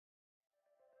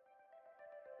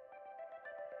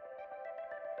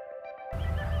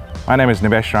My name is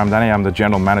Navesh Ramdhani. I'm the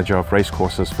General Manager of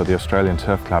Racecourses for the Australian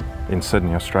Turf Club in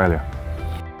Sydney, Australia.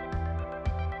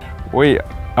 We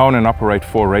own and operate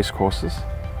 4 racecourses.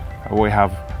 We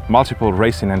have multiple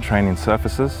racing and training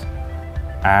surfaces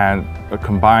and a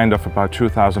combined of about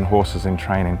 2,000 horses in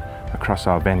training across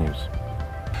our venues.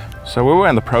 So we were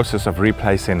in the process of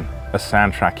replacing a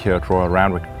sand track here at Royal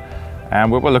Randwick,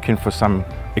 and we were looking for some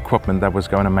equipment that was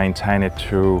going to maintain it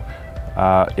to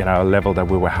a level that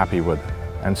we were happy with.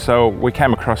 And so we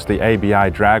came across the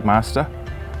ABI Dragmaster,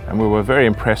 and we were very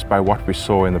impressed by what we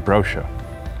saw in the brochure.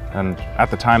 And at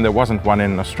the time there wasn't one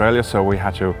in Australia, so we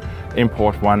had to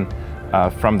import one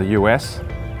from the US.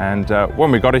 And when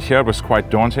we got it here, it was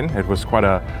quite daunting. It was quite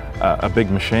a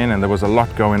big machine, and there was a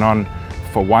lot going on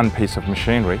for one piece of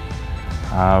machinery.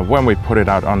 When we put it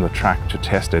out on the track to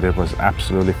test it, it was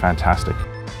absolutely fantastic.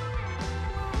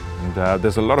 And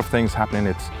there's a lot of things happening.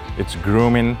 It's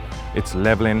grooming, it's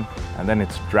leveling, and then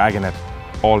it's dragging it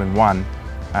all in one.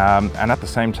 And at the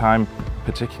same time,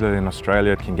 particularly in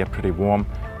Australia, it can get pretty warm.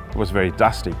 It was very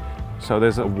dusty. So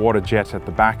there's a water jet at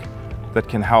the back that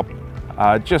can help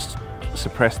just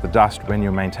suppress the dust when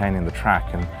you're maintaining the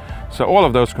track. And so all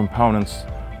of those components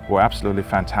were absolutely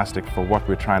fantastic for what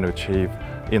we're trying to achieve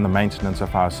in the maintenance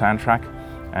of our sand track.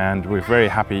 And we're very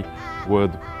happy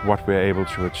with what we're able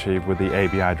to achieve with the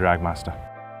ABI Dragmaster.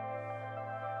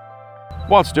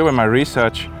 Whilst doing my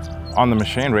research on the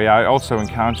machinery, I also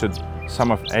encountered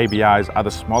some of ABI's other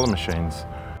smaller machines.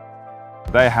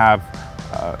 They have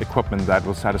equipment that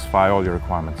will satisfy all your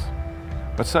requirements,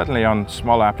 but certainly on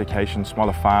smaller applications,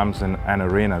 smaller farms and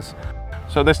arenas.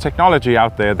 So there's technology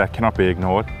out there that cannot be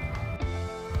ignored.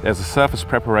 There's a surface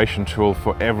preparation tool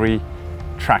for every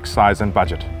track size and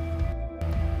budget.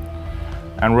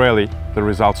 And really, the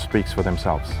result speaks for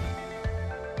themselves.